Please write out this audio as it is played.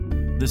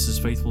This is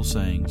Faithful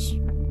Sayings,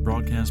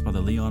 broadcast by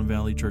the Leon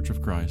Valley Church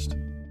of Christ.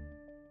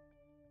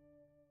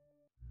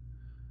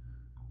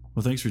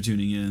 Well, thanks for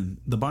tuning in.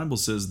 The Bible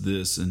says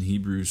this in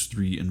Hebrews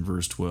 3 and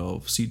verse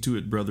 12. See to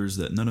it, brothers,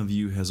 that none of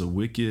you has a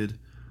wicked,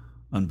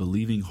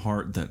 unbelieving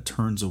heart that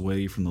turns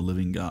away from the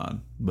living God,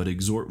 but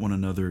exhort one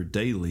another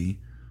daily,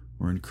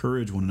 or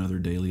encourage one another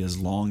daily, as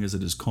long as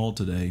it is called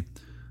today,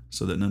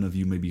 so that none of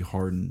you may be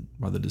hardened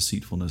by the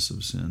deceitfulness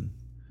of sin.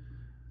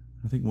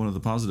 I think one of the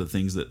positive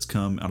things that's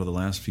come out of the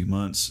last few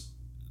months,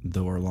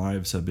 though our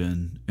lives have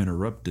been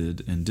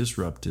interrupted and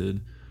disrupted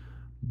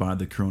by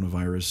the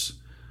coronavirus,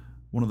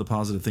 one of the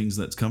positive things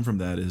that's come from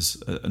that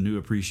is a new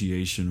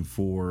appreciation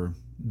for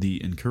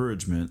the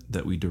encouragement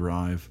that we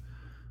derive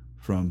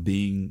from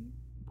being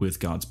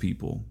with God's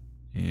people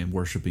and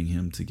worshiping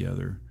Him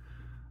together.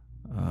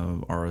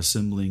 Our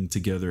assembling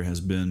together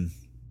has been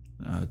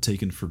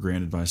taken for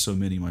granted by so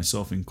many,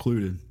 myself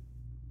included,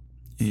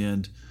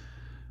 and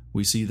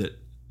we see that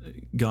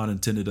God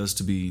intended us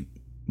to be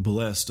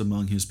blessed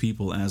among His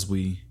people as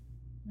we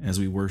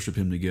worship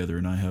Him together,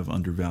 and I have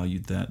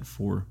undervalued that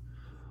for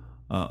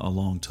a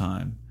long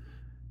time.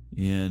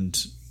 And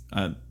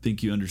I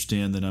think you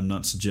understand that I'm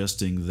not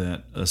suggesting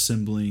that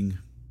assembling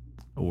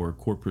or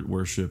corporate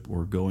worship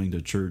or going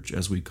to church,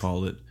 as we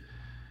call it,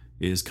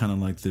 is kind of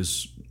like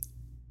this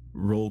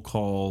roll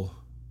call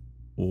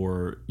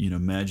or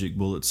magic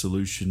bullet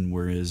solution,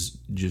 whereas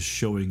just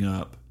showing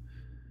up,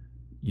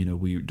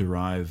 we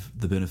derive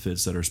the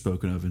benefits that are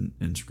spoken of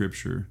in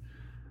Scripture.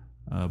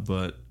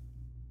 But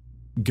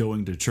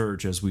going to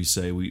church, as we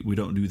say, we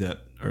don't do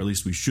that, or at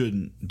least we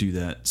shouldn't do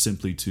that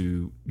simply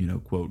to,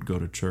 quote, go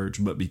to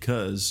church, but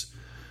because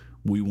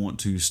we want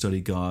to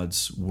study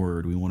God's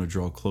Word. We want to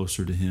draw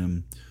closer to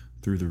Him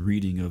through the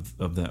reading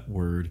of that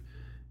Word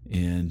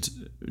and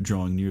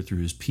drawing near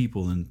through His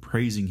people and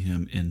praising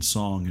Him in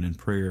song and in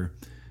prayer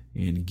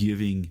and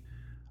giving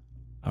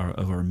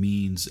of our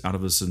means out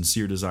of a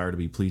sincere desire to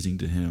be pleasing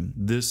to Him.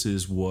 This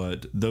is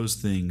what those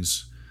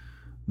things,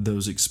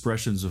 those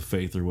expressions of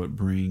faith, are what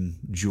bring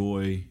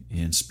joy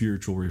and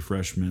spiritual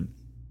refreshment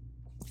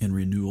and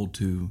renewal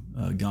to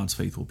God's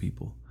faithful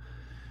people.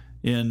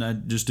 And I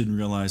just didn't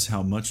realize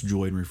how much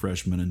joy and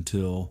refreshment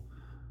until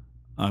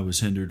I was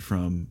hindered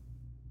from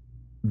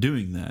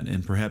doing that.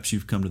 And perhaps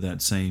you've come to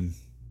that same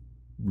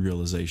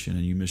realization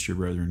and you miss your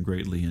brethren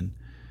greatly, and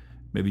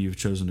maybe you've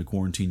chosen to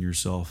quarantine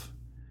yourself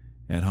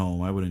at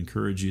home. I would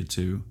encourage you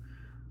to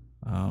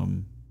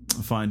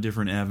find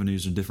different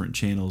avenues and different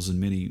channels, and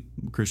many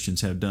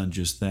Christians have done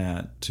just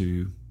that,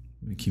 to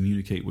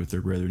communicate with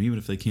their brethren. Even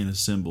if they can't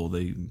assemble,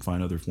 they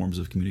find other forms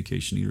of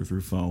communication, either through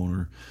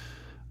phone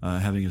or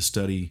having a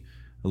study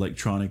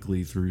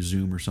electronically through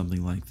Zoom or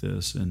something like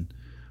this. And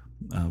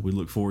we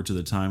look forward to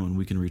the time when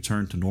we can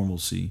return to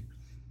normalcy.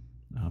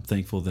 I'm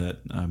thankful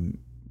that I'm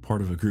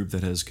part of a group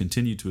that has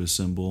continued to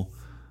assemble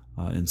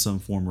in some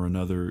form or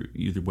another,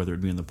 either whether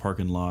it be in the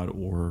parking lot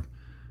or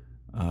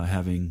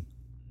having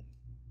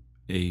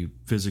a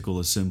physical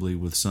assembly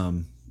with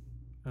some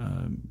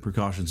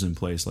precautions in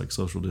place, like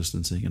social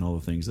distancing and all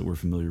the things that we're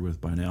familiar with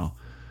by now,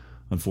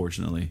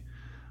 unfortunately.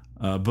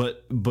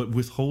 But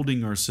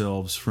withholding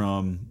ourselves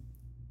from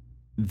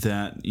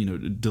that,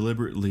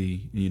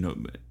 deliberately,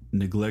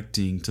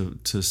 neglecting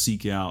to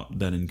seek out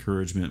that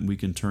encouragement, we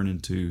can turn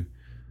into,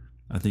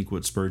 I think,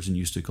 what Spurgeon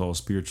used to call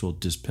spiritual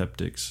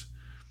dyspeptics.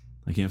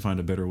 I can't find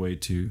a better way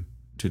to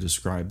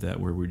describe that,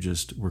 where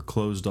we're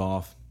closed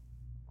off,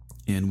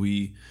 and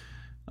we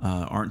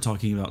aren't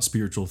talking about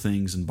spiritual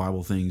things and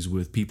Bible things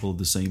with people of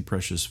the same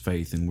precious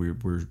faith, and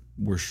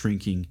we're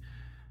shrinking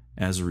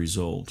as a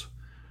result,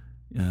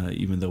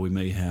 even though we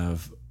may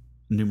have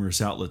numerous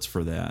outlets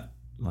for that,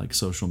 like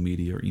social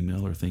media or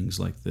email or things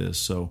like this.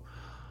 So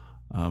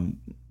I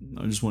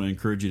just want to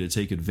encourage you to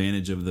take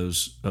advantage of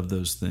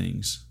those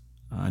things.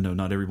 I know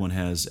not everyone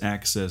has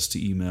access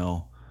to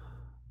email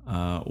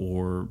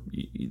or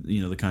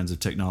the kinds of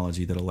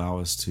technology that allow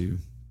us to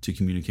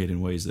communicate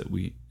in ways that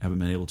we haven't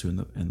been able to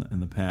in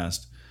the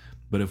past.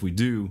 But if we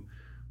do,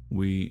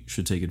 we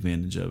should take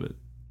advantage of it.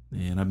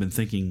 And I've been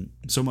thinking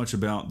so much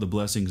about the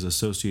blessings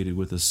associated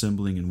with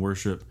assembling and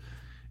worship,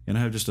 and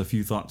I have just a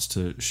few thoughts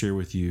to share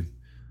with you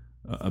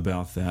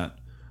about that.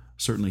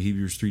 Certainly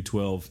Hebrews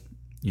 3:12,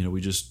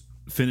 we just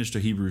finished a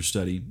Hebrews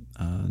study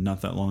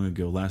not that long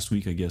ago. Last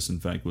week, I guess, in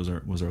fact, was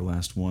our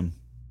last one.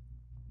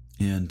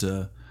 And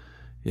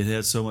it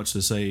had so much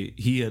to say.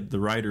 The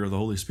writer of the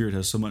Holy Spirit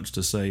has so much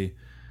to say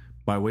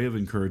by way of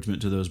encouragement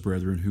to those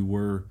brethren who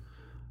were,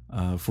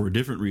 for a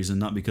different reason,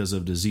 not because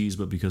of disease,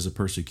 but because of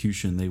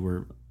persecution,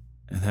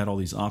 had all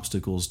these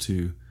obstacles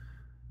to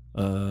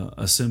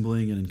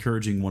assembling and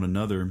encouraging one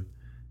another,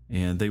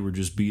 and they were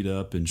just beat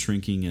up and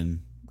shrinking,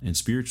 and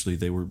spiritually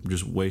they were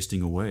just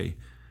wasting away.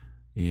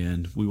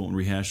 And we won't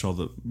rehash all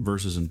the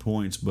verses and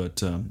points,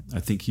 but I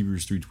think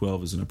Hebrews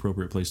 3:12 is an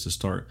appropriate place to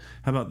start.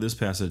 How about this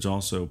passage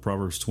also,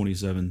 Proverbs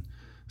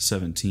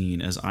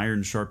 27:17? As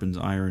iron sharpens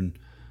iron,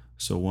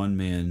 so one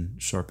man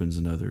sharpens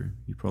another.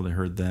 You probably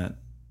heard that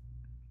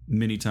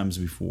many times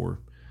before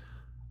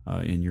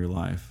in your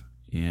life.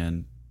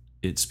 And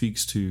it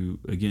speaks to,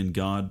 again,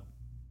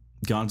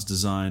 God's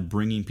design,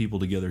 bringing people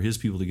together, His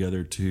people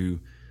together to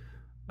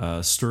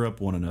stir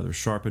up one another,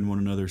 sharpen one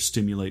another,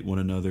 stimulate one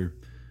another,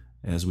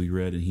 as we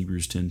read in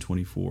Hebrews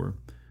 10:24,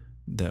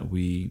 that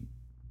we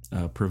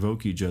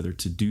provoke each other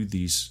to do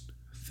these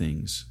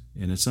things.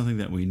 And it's something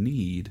that we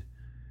need,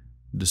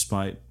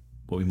 despite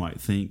what we might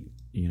think,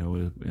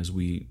 as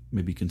we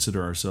maybe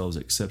consider ourselves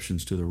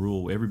exceptions to the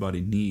rule.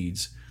 Everybody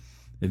needs,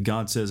 if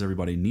God says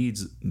everybody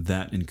needs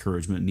that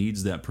encouragement,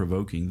 needs that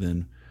provoking,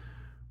 then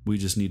we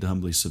just need to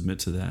humbly submit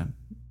to that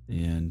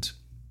and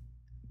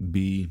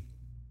be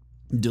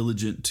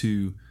diligent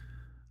to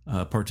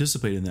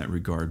participate in that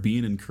regard, be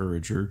an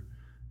encourager,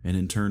 and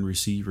in turn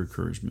receive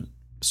encouragement.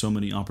 So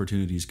many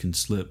opportunities can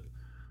slip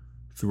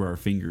through our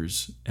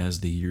fingers as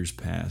the years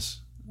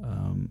pass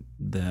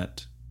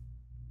that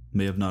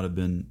may have not have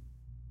been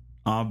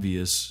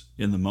obvious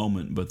in the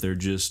moment, but they're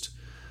just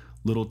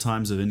little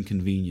times of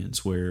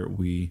inconvenience where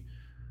we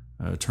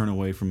turn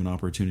away from an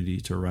opportunity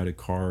to write a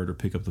card or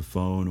pick up the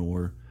phone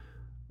or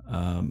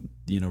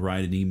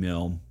write an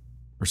email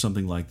or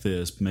something like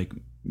this,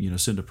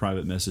 send a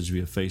private message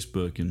via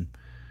Facebook and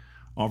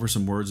offer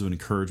some words of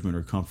encouragement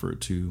or comfort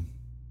to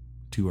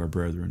our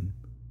brethren.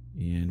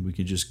 And we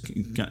can just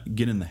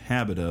get in the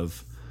habit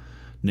of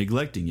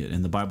neglecting it.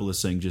 And the Bible is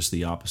saying just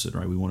the opposite,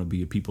 right? We want to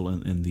be a people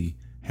in the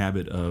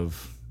habit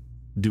of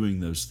doing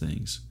those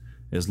things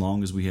as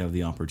long as we have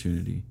the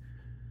opportunity.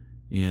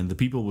 And the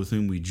people with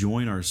whom we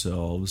join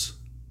ourselves,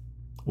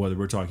 whether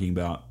we're talking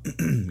about,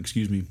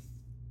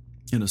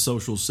 in a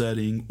social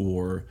setting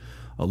or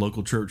a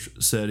local church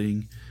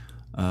setting,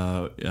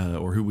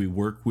 or who we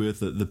work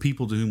with, the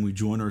people to whom we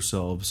join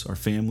ourselves, our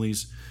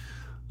families,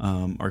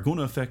 are going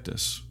to affect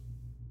us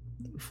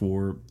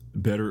for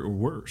better or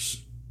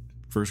worse.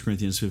 1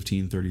 Corinthians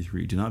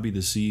 15:33, do not be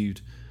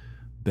deceived.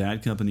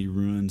 Bad company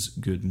ruins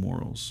good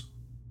morals.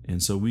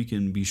 And so we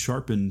can be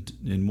sharpened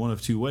in one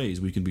of two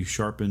ways. We can be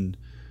sharpened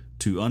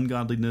to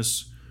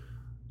ungodliness,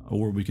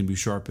 or we can be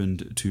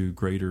sharpened to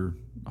greater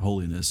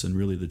holiness. And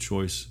really the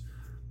choice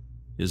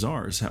is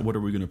ours. What are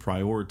we going to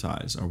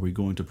prioritize? Are we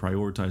going to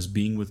prioritize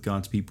being with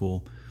God's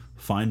people,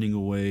 finding a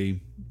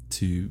way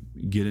to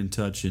get in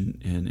touch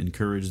and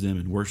encourage them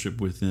and worship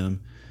with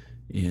them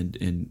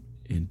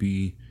and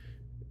be,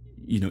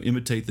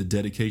 imitate the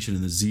dedication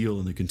and the zeal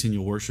and the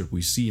continual worship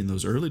we see in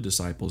those early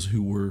disciples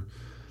who were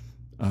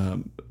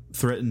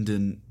threatened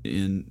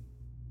in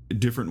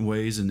different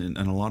ways and in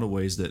a lot of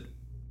ways that,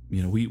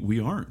 we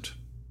aren't.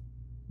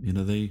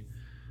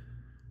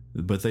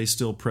 But they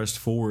still pressed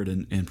forward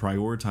and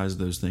prioritized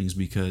those things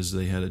because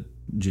they had a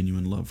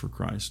genuine love for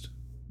Christ.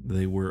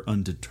 They were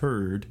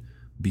undeterred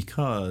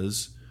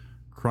because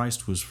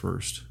Christ was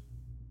first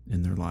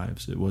in their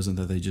lives. It wasn't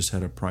that they just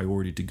had a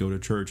priority to go to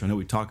church. I know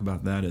we talk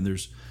about that, and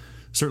there's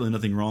certainly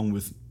nothing wrong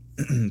with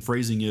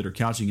phrasing it or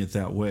couching it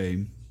that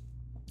way,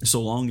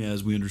 so long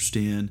as we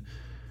understand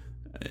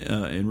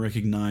and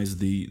recognize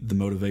the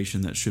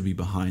motivation that should be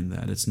behind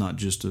that. It's not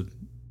just a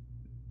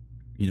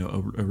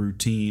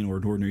routine or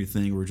an ordinary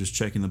thing. We're just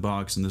checking the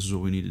box and this is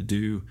what we need to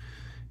do.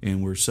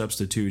 And we're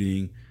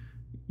substituting,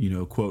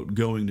 quote,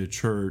 going to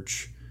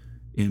church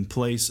in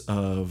place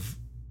of,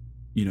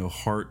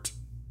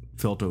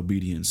 heartfelt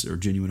obedience or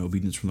genuine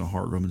obedience from the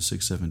heart, Romans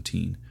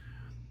 6:17.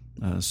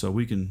 So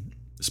we can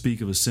speak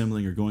of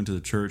assembling or going to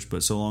the church,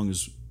 but so long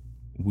as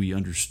we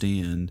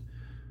understand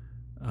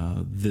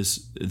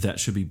that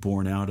should be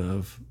born out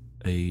of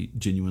a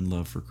genuine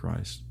love for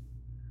Christ.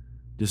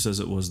 Just as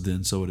it was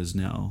then, so it is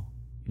now.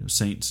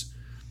 Saints,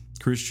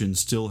 Christians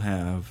still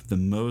have the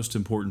most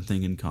important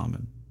thing in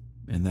common,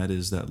 and that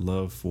is that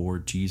love for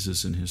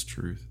Jesus and His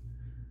truth.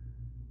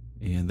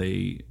 And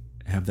they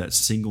have that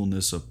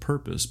singleness of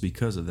purpose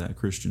because of that.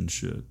 Christians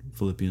should.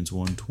 Philippians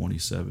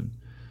 1:27,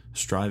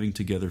 striving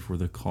together for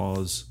the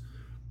cause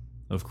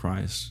of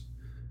Christ,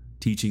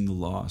 teaching the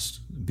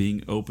lost,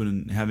 being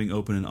open, having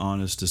open and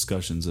honest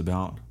discussions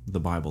about the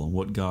Bible and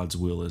what God's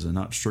will is, and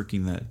not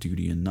shirking that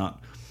duty and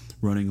not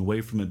running away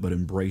from it, but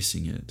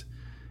embracing it.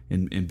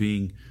 And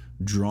being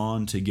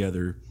drawn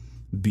together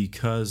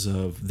because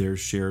of their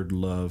shared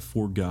love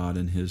for God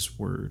and His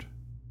Word.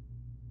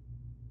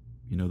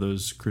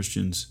 Those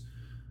Christians,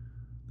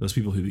 those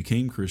people who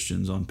became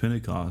Christians on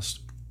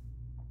Pentecost,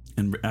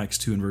 in Acts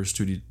 2 and verse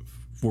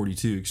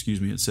 42,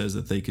 it says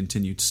that they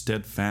continued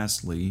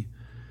steadfastly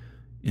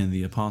in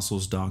the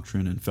apostles'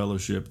 doctrine and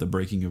fellowship, the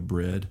breaking of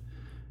bread,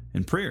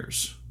 and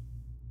prayers.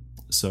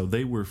 So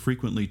they were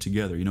frequently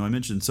together. I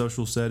mentioned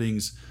social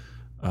settings,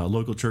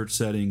 local church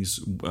settings,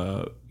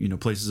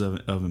 places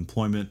of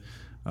employment.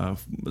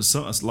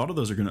 So a lot of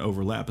those are going to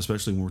overlap,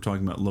 especially when we're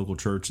talking about local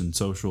church and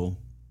social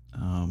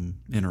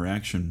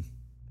interaction.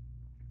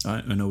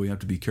 I know we have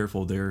to be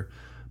careful there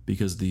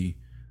because the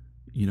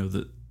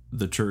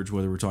church,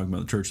 whether we're talking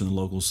about the church in the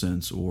local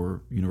sense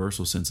or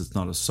universal sense, it's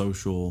not a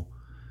social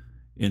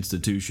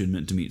institution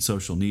meant to meet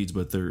social needs,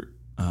 but there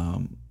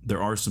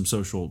are some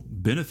social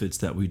benefits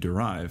that we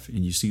derive,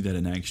 and you see that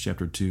in Acts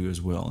chapter 2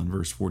 as well. In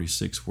verse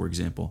 46, for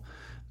example,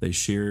 they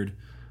shared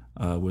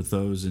with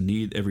those in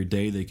need every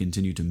day. They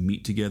continued to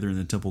meet together in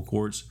the temple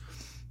courts.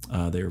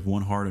 They were of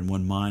one heart and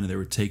one mind, and they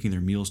were taking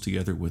their meals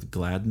together with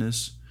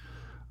gladness.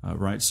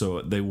 Right?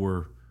 So they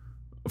were,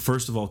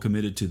 first of all,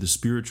 committed to the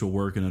spiritual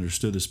work and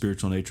understood the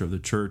spiritual nature of the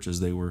church as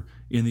they were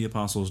in the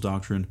apostles'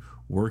 doctrine,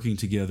 working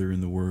together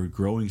in the word,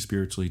 growing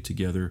spiritually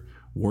together,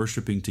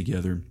 worshiping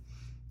together,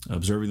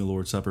 observing the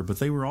Lord's Supper. But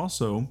they were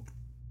also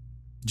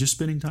just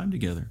spending time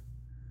together,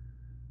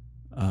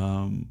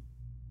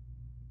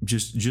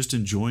 just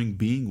enjoying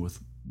being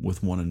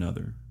with one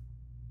another.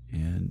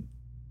 And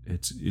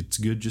it's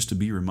good just to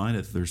be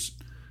reminded that there's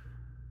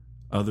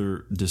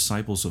other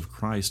disciples of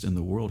Christ in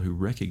the world who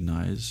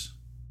recognize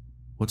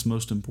what's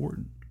most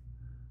important.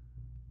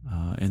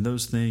 And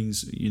those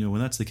things, when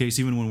that's the case,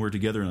 even when we're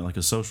together in like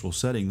a social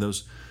setting,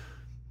 that's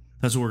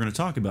what we're going to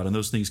talk about. And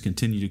those things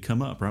continue to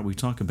come up, right? We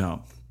talk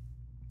about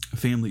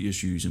family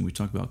issues, and we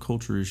talk about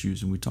culture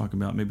issues, and we talk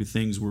about maybe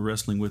things we're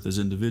wrestling with as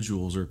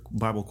individuals or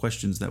Bible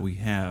questions that we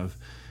have.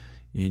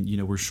 And,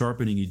 we're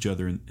sharpening each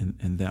other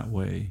in that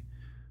way.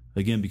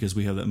 Again, because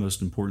we have that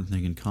most important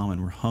thing in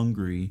common. We're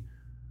hungry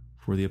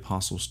for the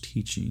apostles'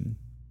 teaching.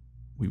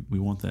 We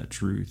want that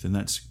truth. And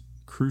that's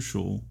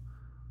crucial,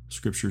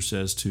 Scripture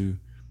says, to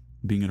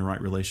being in a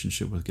right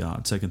relationship with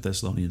God. 2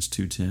 Thessalonians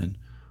 2:10,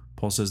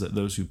 Paul says that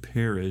those who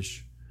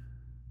perish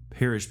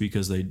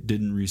because they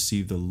didn't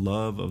receive the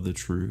love of the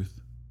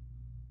truth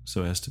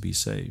so as to be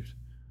saved.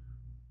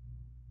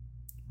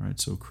 Right?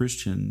 So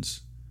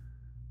Christians,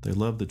 they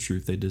love the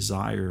truth. They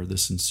desire the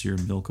sincere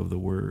milk of the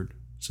word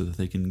so that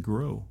they can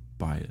grow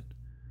by it.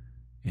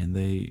 And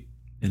they,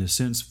 in a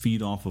sense,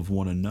 feed off of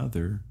one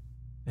another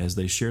as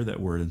they share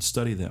that word and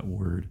study that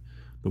word,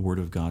 the word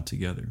of God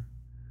together.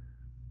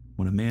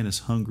 When a man is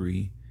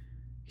hungry,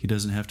 he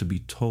doesn't have to be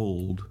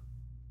told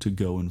to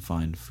go and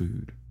find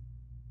food.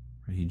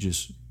 Right?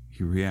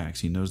 He reacts.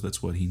 He knows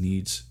that's what he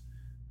needs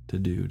to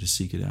do, to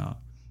seek it out.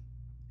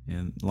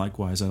 And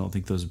likewise, I don't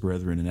think those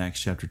brethren in Acts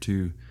chapter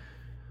 2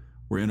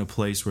 were in a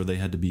place where they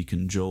had to be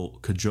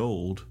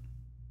cajoled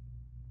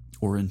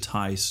or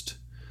enticed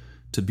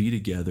to be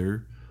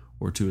together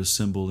or to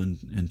assemble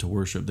and to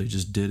worship. They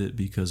just did it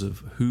because of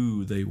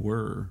who they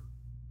were.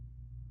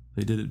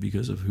 They did it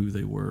because of who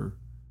they were.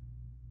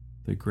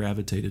 They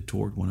gravitated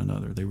toward one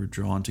another. They were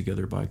drawn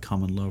together by a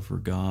common love for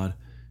God,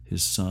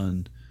 His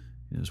Son,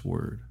 and His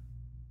Word.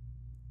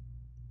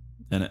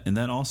 And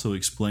that also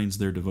explains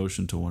their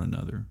devotion to one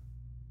another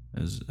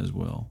as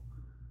well.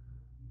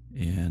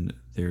 And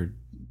they're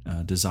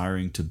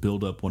desiring to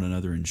build up one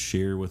another and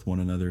share with one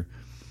another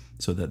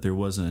so that there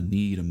wasn't a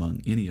need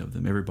among any of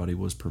them. Everybody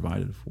was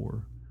provided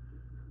for.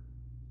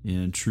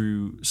 And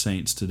true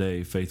saints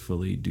today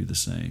faithfully do the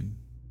same.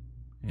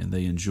 And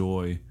they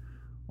enjoy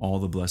all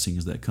the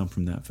blessings that come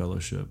from that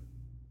fellowship.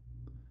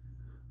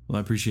 Well, I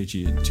appreciate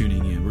you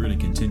tuning in. We're going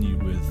to continue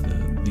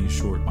with these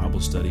short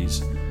Bible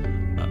studies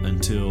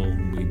until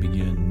we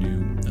begin a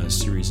new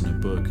series in a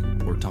book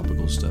or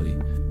topical study.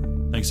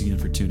 Thanks again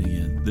for tuning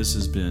in. This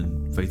has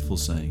been Faithful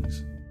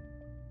Sayings.